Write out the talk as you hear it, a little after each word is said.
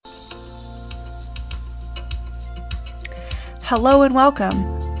Hello and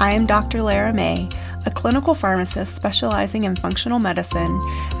welcome. I am Dr. Lara May, a clinical pharmacist specializing in functional medicine,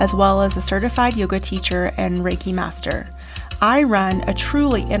 as well as a certified yoga teacher and Reiki master. I run a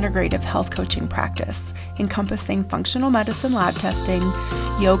truly integrative health coaching practice encompassing functional medicine lab testing,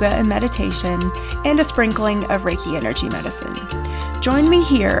 yoga and meditation, and a sprinkling of Reiki energy medicine. Join me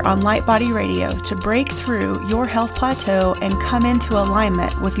here on Light Body Radio to break through your health plateau and come into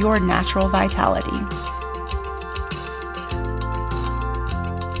alignment with your natural vitality.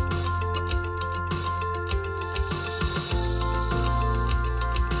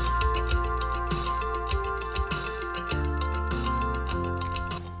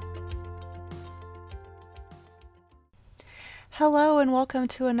 Hello and welcome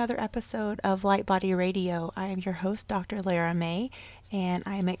to another episode of Light Body Radio. I am your host, Dr. Lara May, and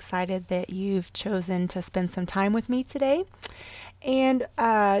I am excited that you've chosen to spend some time with me today. And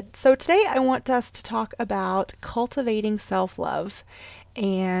so today I want us to talk about cultivating self-love,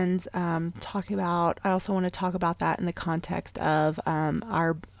 and I also want to talk about that in the context of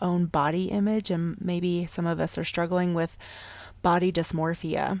our own body image, and maybe some of us are struggling with body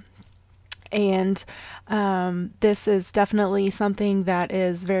dysmorphia. And this is definitely something that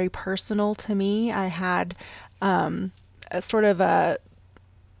is very personal to me. I had a sort of a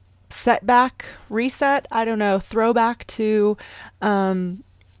setback, reset, throwback to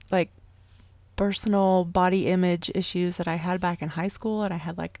like personal body image issues that I had back in high school. And I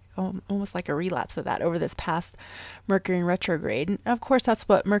had almost like a relapse of that over this past Mercury in retrograde. And of course, that's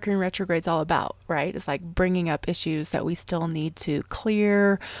what Mercury in retrograde is all about, right? It's like bringing up issues that we still need to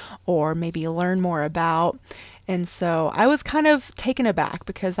clear or maybe learn more about. And so I was kind of taken aback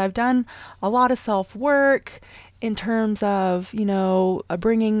because I've done a lot of self-work in terms of,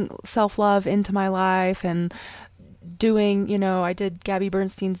 bringing self-love into my life and doing, I did Gabby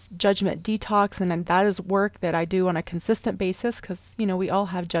Bernstein's judgment detox, and that is work that I do on a consistent basis because, we all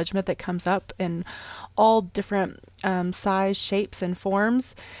have judgment that comes up in all different size, shapes, and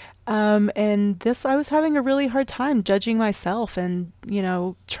forms. And I was having a really hard time judging myself and,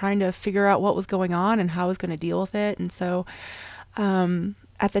 trying to figure out what was going on and how I was going to deal with it. And so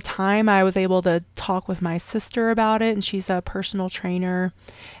at the time I was able to talk with my sister about it, and she's a personal trainer,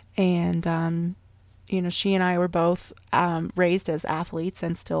 and she and I were both raised as athletes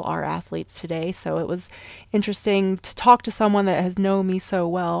and still are athletes today. So it was interesting to talk to someone that has known me so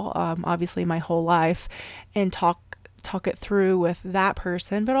well, obviously my whole life, and talk it through with that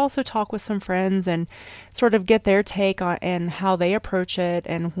person, but also talk with some friends and sort of get their take on and how they approach it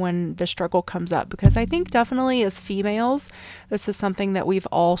and when the struggle comes up. Because I think definitely as females, this is something that we've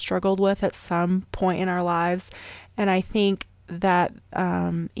all struggled with at some point in our lives. And I think that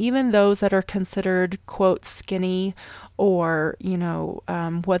even those that are considered, quote, skinny, or,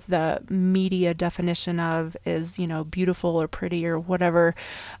 what the media definition of is, beautiful or pretty or whatever,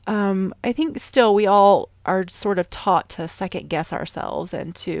 I think still we all are sort of taught to second guess ourselves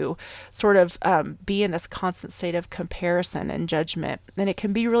and to sort of be in this constant state of comparison and judgment. And it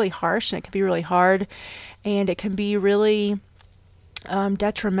can be really harsh, and it can be really hard, and it can be really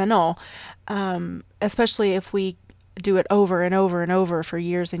detrimental, especially if we do it over and over and over for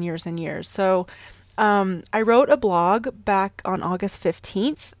years and years and years. So I wrote a blog back on August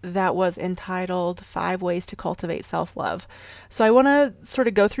 15th that was entitled 5 Ways to Cultivate Self-Love. So I want to sort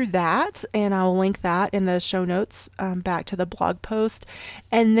of go through that, and I'll link that in the show notes back to the blog post.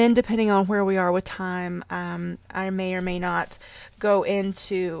 And then depending on where we are with time, I may or may not go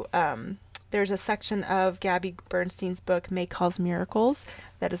into there's a section of Gabby Bernstein's book, May Cause Miracles,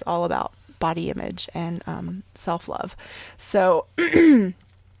 that is all about body image and self-love. So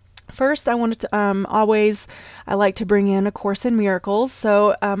first, I wanted to I like to bring in A Course in Miracles.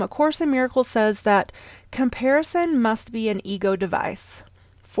 So A Course in Miracles says that comparison must be an ego device,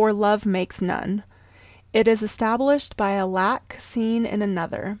 for love makes none. It is established by a lack seen in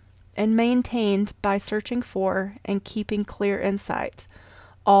another, and maintained by searching for and keeping clear insight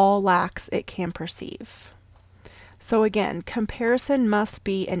all lacks it can perceive. So again, comparison must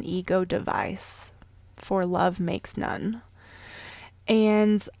be an ego device, for love makes none.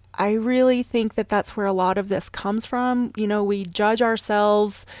 And I really think that that's where a lot of this comes from. We judge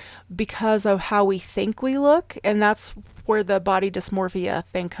ourselves because of how we think we look, and that's where the body dysmorphia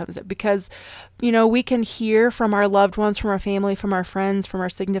thing comes in. Because, we can hear from our loved ones, from our family, from our friends, from our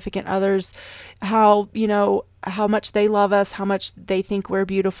significant others, how much they love us, how much they think we're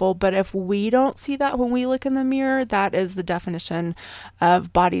beautiful. But if we don't see that when we look in the mirror, that is the definition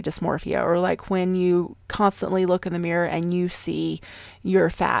of body dysmorphia. Or like when you constantly look in the mirror and you see you're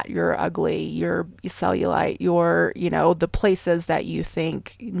fat, you're ugly, you're cellulite, you're, the places that you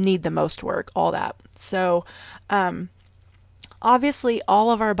think need the most work, all that. So, Obviously,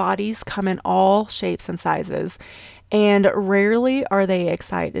 all of our bodies come in all shapes and sizes, and rarely are they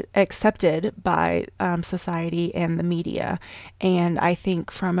accepted by society and the media. And I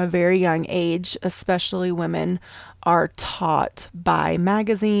think from a very young age, especially women, are taught by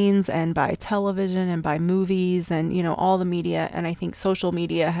magazines and by television and by movies and, all the media. And I think social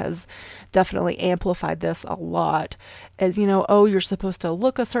media has definitely amplified this a lot as, oh, you're supposed to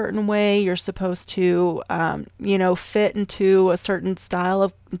look a certain way. You're supposed to, fit into a certain style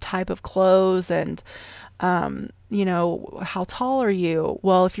of type of clothes and, how tall are you?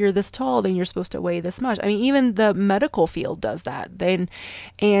 Well, if you're this tall, then you're supposed to weigh this much. I mean, even the medical field does that.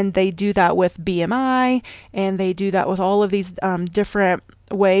 And they do that with BMI, and they do that with all of these different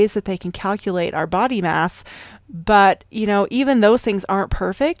ways that they can calculate our body mass. But, even those things aren't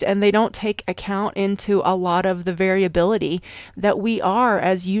perfect, and they don't take account into a lot of the variability that we are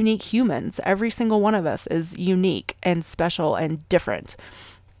as unique humans. Every single one of us is unique and special and different.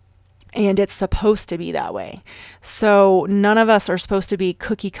 And it's supposed to be that way. So none of us are supposed to be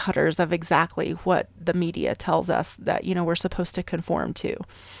cookie cutters of exactly what the media tells us that, we're supposed to conform to.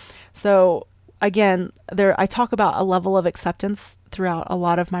 So again, I talk about a level of acceptance throughout a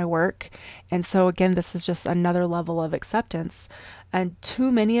lot of my work. And so again, this is just another level of acceptance. And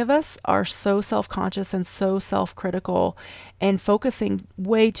too many of us are so self-conscious and so self-critical and focusing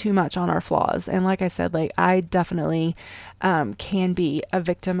way too much on our flaws. And like I said, I definitely can be a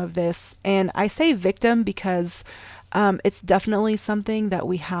victim of this. And I say victim because it's definitely something that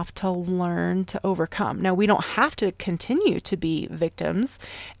we have to learn to overcome. Now, we don't have to continue to be victims,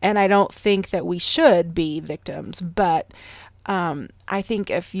 and I don't think that we should be victims, but I think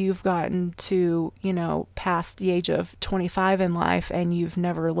if you've gotten to, past the age of 25 in life and you've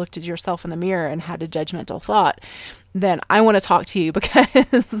never looked at yourself in the mirror and had a judgmental thought, then I want to talk to you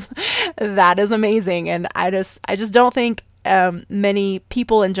because that is amazing. And I just don't think many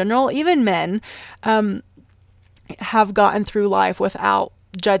people in general, even men, have gotten through life without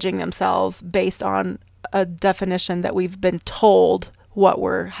judging themselves based on a definition that we've been told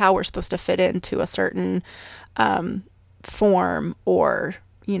how we're supposed to fit into a certain form or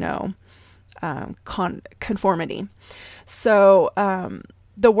conformity. So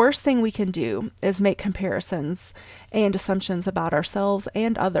the worst thing we can do is make comparisons and assumptions about ourselves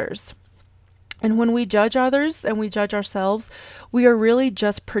and others. And when we judge others and we judge ourselves, we are really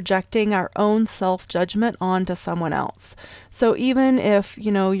just projecting our own self-judgment onto someone else. So even if,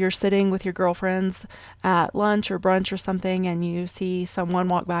 you're sitting with your girlfriends at lunch or brunch or something and you see someone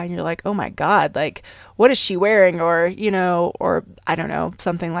walk by and you're like, oh my God, what is she wearing? Or, or I don't know,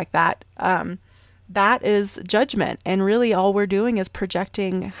 something like that. That is judgment. And really all we're doing is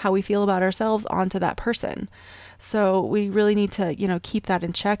projecting how we feel about ourselves onto that person. So we really need to, keep that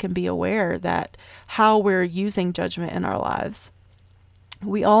in check and be aware that how we're using judgment in our lives.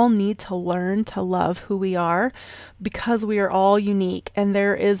 We all need to learn to love who we are because we are all unique and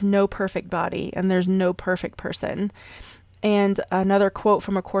there is no perfect body and there's no perfect person. And another quote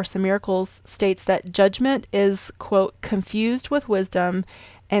from A Course in Miracles states that judgment is, quote, confused with wisdom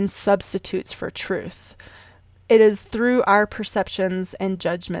and substitutes for truth. It is through our perceptions and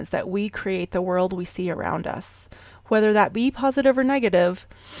judgments that we create the world we see around us, whether that be positive or negative.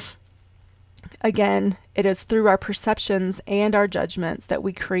 Again, it is through our perceptions and our judgments that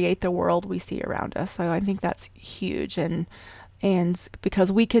we create the world we see around us. So I think that's huge. And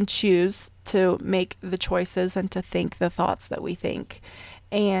because we can choose to make the choices and to think the thoughts that we think.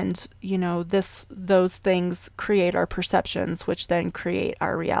 And, those things create our perceptions, which then create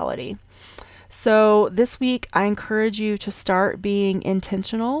our reality. So this week, I encourage you to start being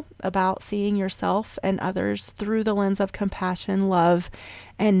intentional about seeing yourself and others through the lens of compassion, love,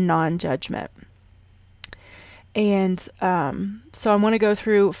 and non-judgment. And so I want to go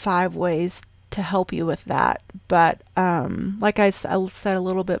through 5 ways to help you with that. But like I said a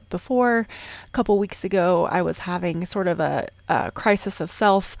little bit before, a couple weeks ago, I was having sort of a crisis of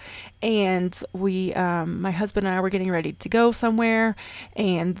self, and my husband and I were getting ready to go somewhere,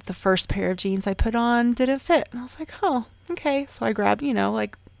 and the first pair of jeans I put on didn't fit. And I was like, oh, okay. So I grabbed,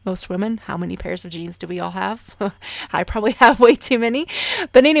 like most women, how many pairs of jeans do we all have? I probably have way too many.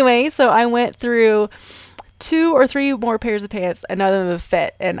 But anyway, so I went through 2 or 3 more pairs of pants and none of them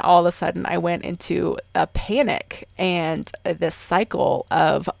fit, and all of a sudden I went into a panic and this cycle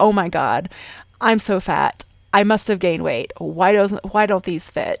of, oh my God, I'm so fat, I must have gained weight, why don't these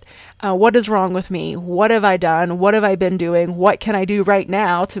fit, what is wrong with me, what have I done, what have I been doing, what can I do right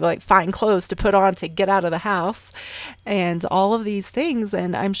now to find clothes to put on to get out of the house, and all of these things.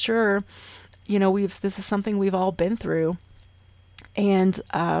 And I'm sure this is something we've all been through. And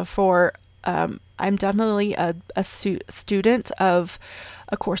for I'm definitely a student of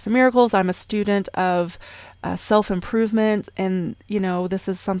A Course in Miracles. I'm a student of self-improvement. And, this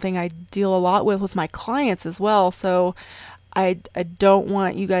is something I deal a lot with my clients as well. So I don't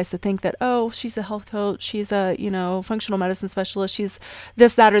want you guys to think that, oh, she's a health coach, she's a, functional medicine specialist, she's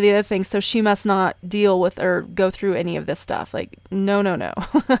this, that, or the other thing, so she must not deal with or go through any of this stuff. Like, no, no, no.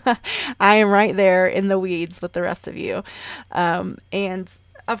 I am right there in the weeds with the rest of you. And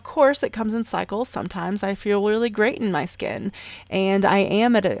of course, it comes in cycles. Sometimes I feel really great in my skin, and I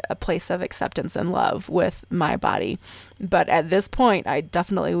am at a place of acceptance and love with my body. But at this point, I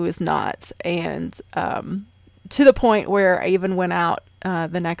definitely was not. And, to the point where I even went out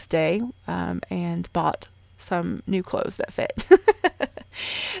the next day and bought some new clothes that fit.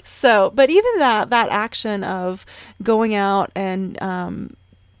 So, but even that action of going out and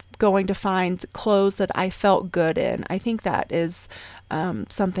going to find clothes that I felt good in, I think that is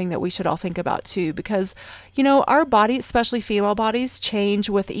something that we should all think about too, because, our bodies, especially female bodies, change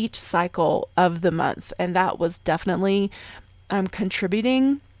with each cycle of the month. And that was definitely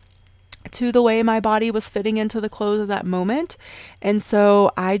contributing to the way my body was fitting into the clothes of that moment. And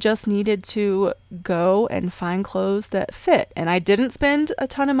so I just needed to go and find clothes that fit. And I didn't spend a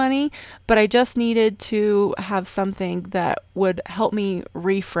ton of money, but I just needed to have something that would help me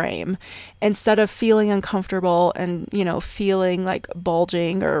reframe instead of feeling uncomfortable and, feeling like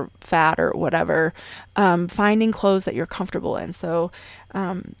bulging or fat or whatever, finding clothes that you're comfortable in. So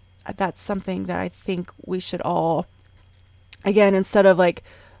that's something that I think we should all, again, instead of like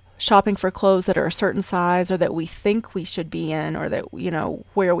shopping for clothes that are a certain size or that we think we should be in, or that,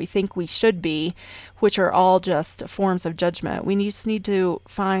 where we think we should be, which are all just forms of judgment. We just need to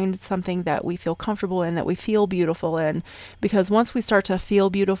find something that we feel comfortable in, that we feel beautiful in, because once we start to feel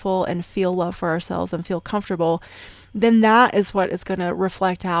beautiful and feel love for ourselves and feel comfortable, then that is what is going to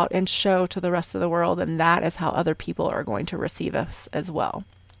reflect out and show to the rest of the world. And that is how other people are going to receive us as well.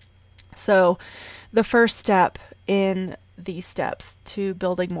 So the first step in these steps to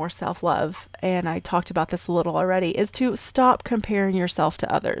building more self-love, and I talked about this a little already, is to stop comparing yourself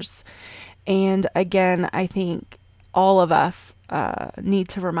to others. And again, I think all of us need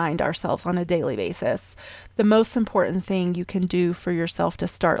to remind ourselves on a daily basis, the most important thing you can do for yourself to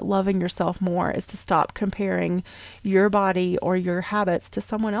start loving yourself more is to stop comparing your body or your habits to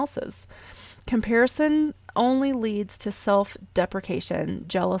someone else's. Comparison only leads to self-deprecation,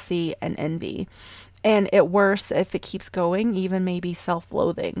 jealousy, and envy. And at worst, if it keeps going, even maybe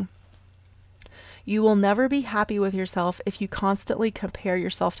self-loathing. You will never be happy with yourself if you constantly compare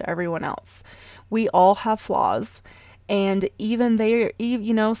yourself to everyone else. We all have flaws. And even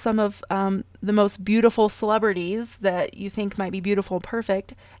some of the most beautiful celebrities that you think might be beautiful and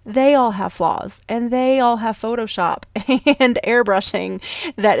perfect, they all have flaws. And they all have Photoshop and airbrushing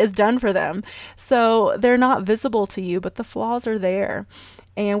that is done for them. So they're not visible to you, but the flaws are there.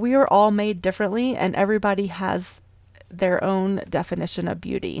 And we are all made differently, and everybody has their own definition of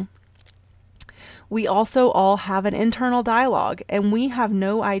beauty. We also all have an internal dialogue, and we have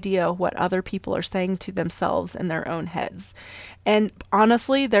no idea what other people are saying to themselves in their own heads. And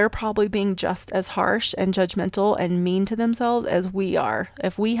honestly, they're probably being just as harsh and judgmental and mean to themselves as we are.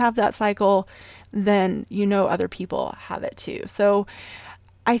 If we have that cycle, then other people have it too. So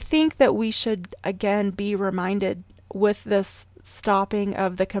I think that we should, again, be reminded with this stopping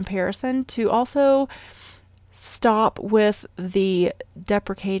of the comparison to also stop with the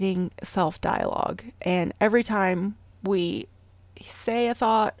deprecating self-dialogue. And every time we say a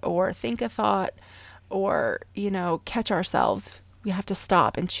thought or think a thought or, catch ourselves, we have to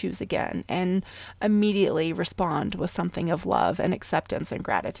stop and choose again and immediately respond with something of love and acceptance and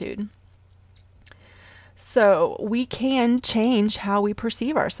gratitude. So we can change how we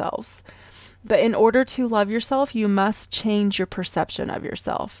perceive ourselves. But in order to love yourself, you must change your perception of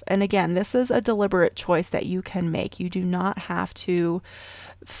yourself. And again, this is a deliberate choice that you can make. You do not have to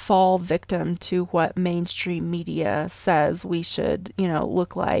fall victim to what mainstream media says we should,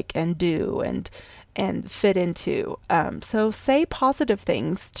 look like and do and fit into. So say positive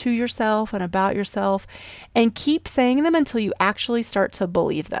things to yourself and about yourself, and keep saying them until you actually start to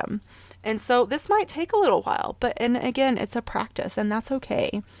believe them. And so this might take a little while, and again, it's a practice, and that's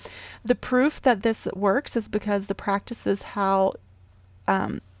okay. The proof that this works is because the practice is how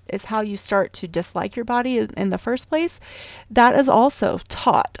you start to dislike your body in the first place. That is also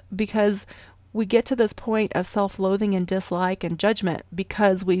taught, because we get to this point of self-loathing and dislike and judgment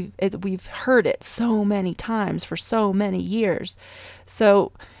because we've heard it so many times for so many years.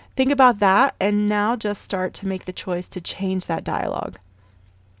 So think about that, and now just start to make the choice to change that dialogue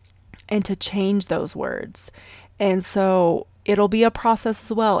and to change those words. And so it'll be a process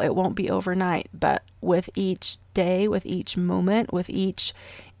as well. It won't be overnight, but with each day, with each moment, with each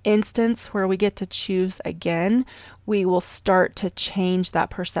instance where we get to choose again, we will start to change that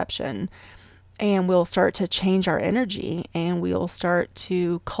perception, and we'll start to change our energy, and we'll start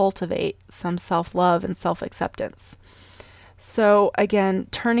to cultivate some self-love and self-acceptance. So again,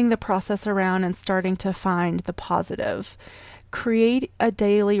 turning the process around and starting to find the positive. Create a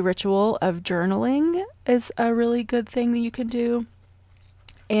daily ritual of journaling is a really good thing that you can do.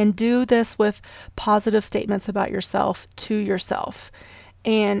 And do this with positive statements about yourself to yourself.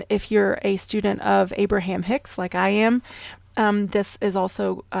 And if you're a student of Abraham Hicks, like I am, this is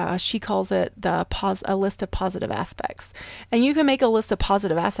also, she calls it a list of positive aspects. And you can make a list of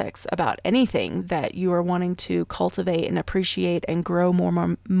positive aspects about anything that you are wanting to cultivate and appreciate and grow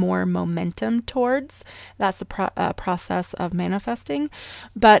more momentum towards. That's the process of manifesting.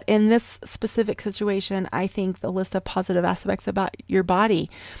 But in this specific situation, I think the list of positive aspects about your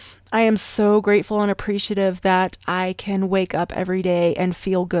body, I am so grateful and appreciative that I can wake up every day and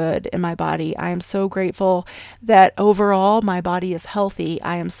feel good in my body. I am so grateful that overall my body is healthy.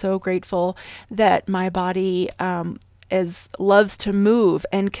 I am so grateful that my body loves to move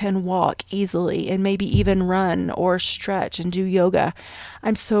and can walk easily and maybe even run or stretch and do yoga.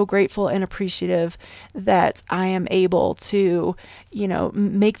 I'm so grateful and appreciative that I am able to,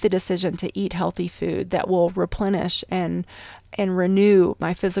 make the decision to eat healthy food that will replenish and renew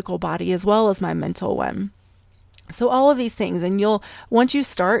my physical body as well as my mental one. So all of these things, and once you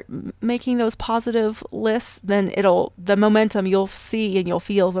start making those positive lists, then the momentum you'll see and you'll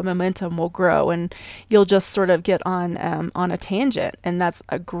feel the momentum will grow, and you'll just sort of get on a tangent. And that's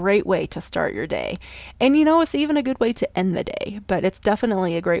a great way to start your day. And it's even a good way to end the day, but it's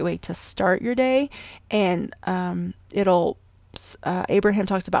definitely a great way to start your day. And Abraham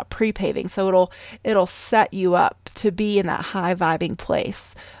talks about pre-paving, so it'll set you up to be in that high vibing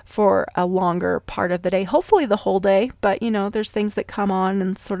place for a longer part of the day, hopefully the whole day. But there's things that come on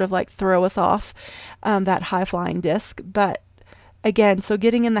and sort of like throw us off that high flying disc. But again, so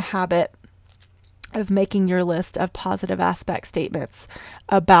getting in the habit of making your list of positive aspect statements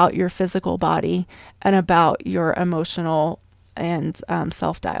about your physical body and about your emotional and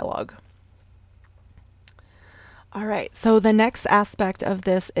self-dialogue. All right, so the next aspect of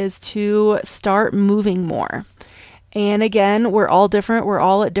this is to start moving more. And again, we're all different. We're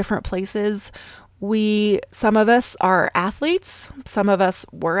all at different places. Some of us are athletes. Some of us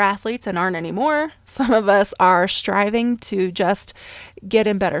were athletes and aren't anymore. Some of us are striving to just get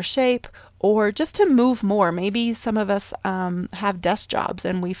in better shape or just to move more. Maybe some of us have desk jobs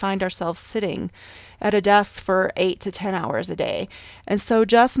and we find ourselves sitting at a desk for 8 to 10 hours a day. And so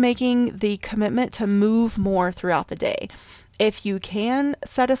just making the commitment to move more throughout the day. If you can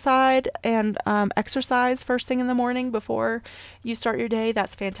set aside and exercise first thing in the morning before you start your day,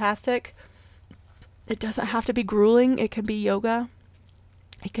 that's fantastic. It doesn't have to be grueling. It can be yoga.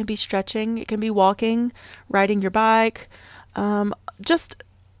 It can be stretching. It can be walking, riding your bike.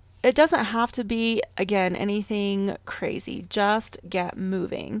 It doesn't have to be, again, anything crazy. Just get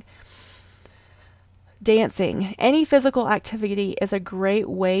moving. Dancing, any physical activity is a great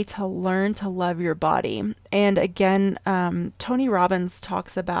way to learn to love your body. And again, Tony Robbins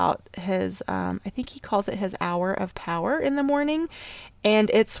talks about his, I think he calls it his hour of power in the morning. And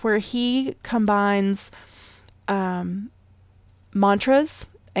it's where he combines mantras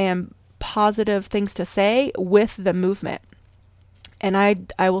and positive things to say with the movement. And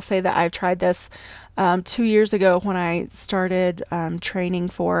I will say that I've tried this 2 years ago when I started training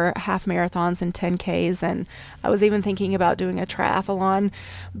for half marathons and 10Ks, and I was even thinking about doing a triathlon,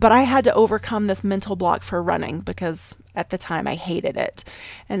 but I had to overcome this mental block for running because at the time I hated it.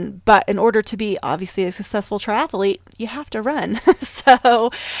 But in order to be obviously a successful triathlete, you have to run. So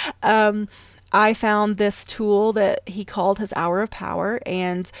I found this tool that he called his Hour of Power,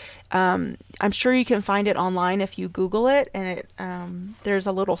 and I'm sure you can find it online if you Google it, and there's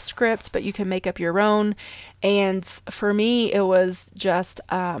a little script, but you can make up your own. And for me, it was just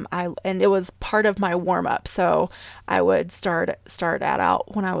and it was part of my warm up. So I would start that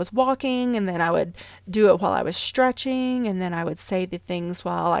out when I was walking, and then I would do it while I was stretching, and then I would say the things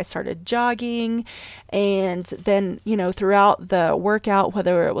while I started jogging, and then throughout the workout,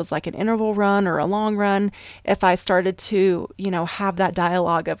 whether it was like an interval run or a long run, if I started to have that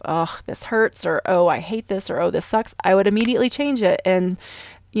dialogue of oh, this hurts, or oh, I hate this, or oh, this sucks, I would immediately change it and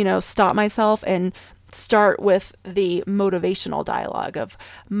stop myself and start with the motivational dialogue of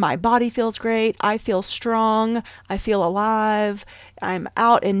my body feels great, I feel strong, I feel alive, I'm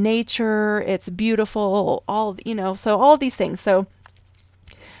out in nature, it's beautiful, so all of these things. So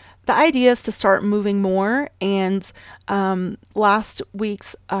the idea is to start moving more. And last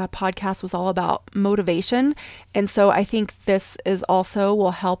week's podcast was all about motivation. And so I think this is also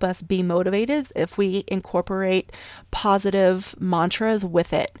will help us be motivated if we incorporate positive mantras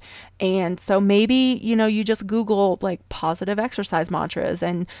with it. And so maybe, you just Google like positive exercise mantras,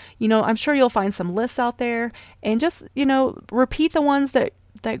 and, I'm sure you'll find some lists out there, and just, repeat the ones that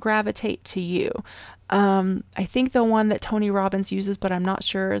gravitate to you. I think the one that Tony Robbins uses, but I'm not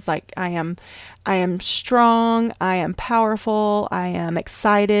sure, is like, I am strong, I am powerful, I am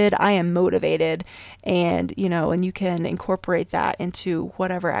excited, I am motivated. And, and you can incorporate that into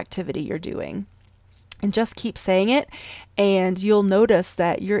whatever activity you're doing. And just keep saying it, and you'll notice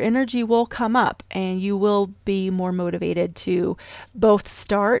that your energy will come up and you will be more motivated to both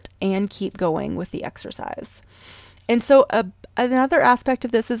start and keep going with the exercise. And so another aspect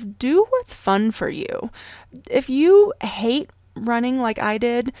of this is do what's fun for you. If you hate running like I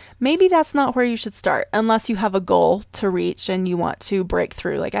did, maybe that's not where you should start unless you have a goal to reach and you want to break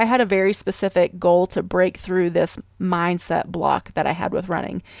through. Like I had a very specific goal to break through this mindset block that I had with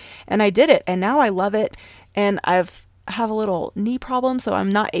running, and I did it, and now I love it. And have a little knee problem, so I'm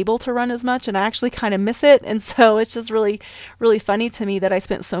not able to run as much, and I actually kind of miss it. And so it's just really, really funny to me that I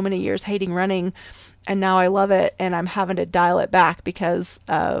spent so many years hating running, and now I love it, and I'm having to dial it back because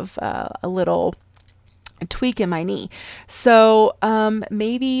of a little tweak in my knee. So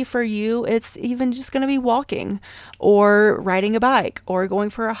maybe for you, it's even just going to be walking or riding a bike or going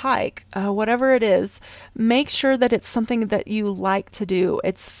for a hike, whatever it is. Make sure that it's something that you like to do.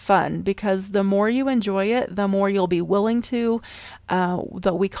 It's fun, because the more you enjoy it, the more you'll be willing to,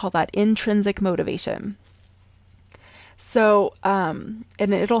 that we call that intrinsic motivation. So, and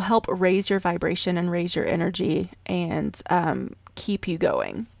it'll help raise your vibration and raise your energy and keep you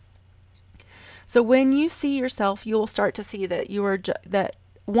going. So when you see yourself, you will start to see that that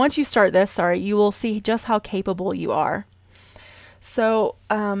once you start this, you will see just how capable you are. So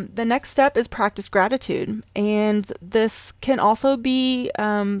the next step is practice gratitude. And this can also be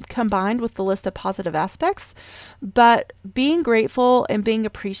combined with the list of positive aspects. But being grateful and being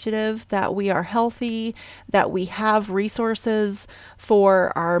appreciative that we are healthy, that we have resources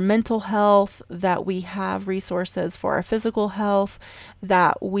for our mental health, that we have resources for our physical health,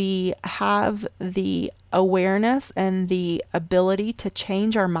 that we have the awareness and the ability to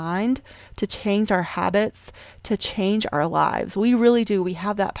change our mind, to change our habits, to change our lives. We really do. We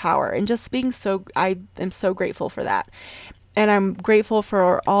have that power. And just I am so grateful for that. And I'm grateful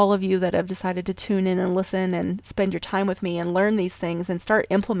for all of you that have decided to tune in and listen and spend your time with me and learn these things and start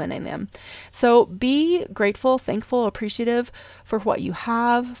implementing them. So be grateful, thankful, appreciative for what you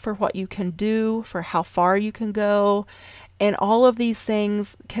have, for what you can do, for how far you can go. And all of these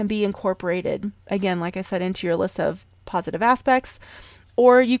things can be incorporated, again, like I said, into your list of positive aspects,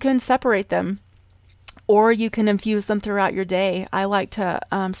 or you can separate them, or you can infuse them throughout your day. I like to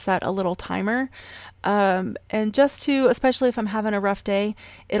set a little timer. And just to, especially if I'm having a rough day,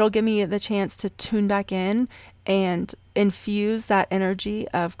 it'll give me the chance to tune back in and infuse that energy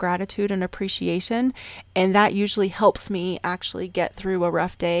of gratitude and appreciation. And that usually helps me actually get through a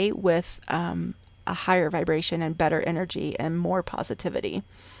rough day with a higher vibration and better energy and more positivity.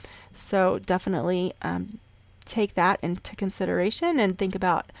 So definitely take that into consideration and think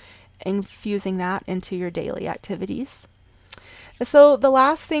about infusing that into your daily activities. So the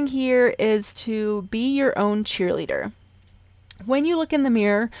last thing here is to be your own cheerleader. When you look in the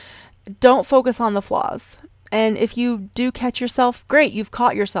mirror, don't focus on the flaws. And if you do catch yourself, great, you've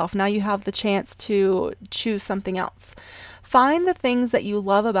caught yourself. Now you have the chance to choose something else. Find the things that you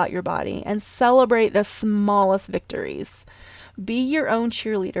love about your body and celebrate the smallest victories. Be your own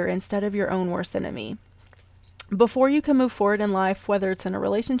cheerleader instead of your own worst enemy. Before you can move forward in life, whether it's in a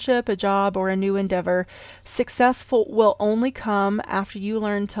relationship, a job, or a new endeavor, success will only come after you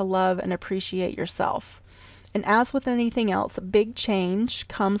learn to love and appreciate yourself. And as with anything else, big change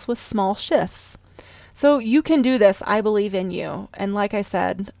comes with small shifts. So you can do this. I believe in you. And like I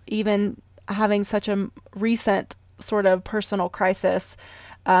said, even having such a recent sort of personal crisis,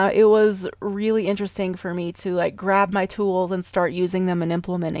 it was really interesting for me to grab my tools and start using them and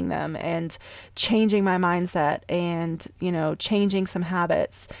implementing them and changing my mindset and, changing some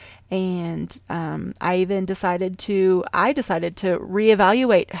habits. And I even decided to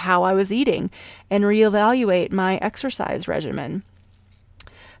reevaluate how I was eating and reevaluate my exercise regimen.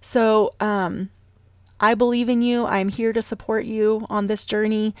 So I believe in you. I'm here to support you on this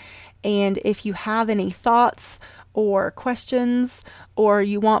journey. And if you have any thoughts or questions, or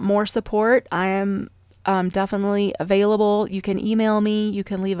you want more support, I am definitely available. You can email me. You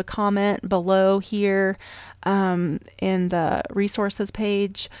can leave a comment below here in the resources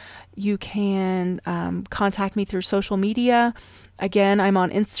page. You can contact me through social media. Again, I'm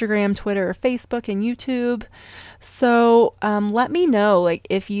on Instagram, Twitter, Facebook, and YouTube. So let me know, like,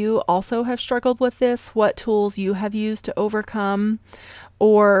 if you also have struggled with this, what tools you have used to overcome,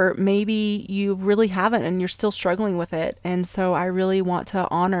 or maybe you really haven't and you're still struggling with it. And so I really want to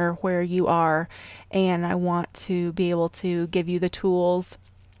honor where you are, and I want to be able to give you the tools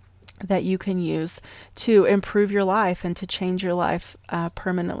that you can use to improve your life and to change your life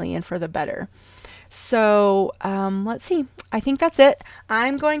permanently and for the better. So let's see. I think that's it.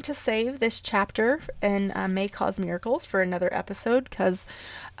 I'm going to save this chapter in May Cause Miracles for another episode because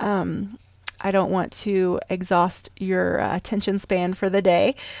I don't want to exhaust your attention span for the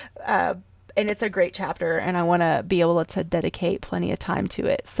day. And it's a great chapter, and I want to be able to dedicate plenty of time to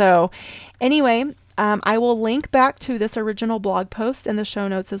it. So anyway, I will link back to this original blog post in the show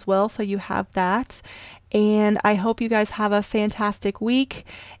notes as well, so you have that. And I hope you guys have a fantastic week,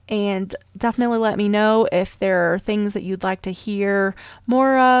 and definitely let me know if there are things that you'd like to hear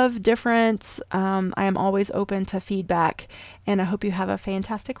more of, different. I am always open to feedback, and I hope you have a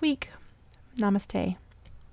fantastic week. Namaste.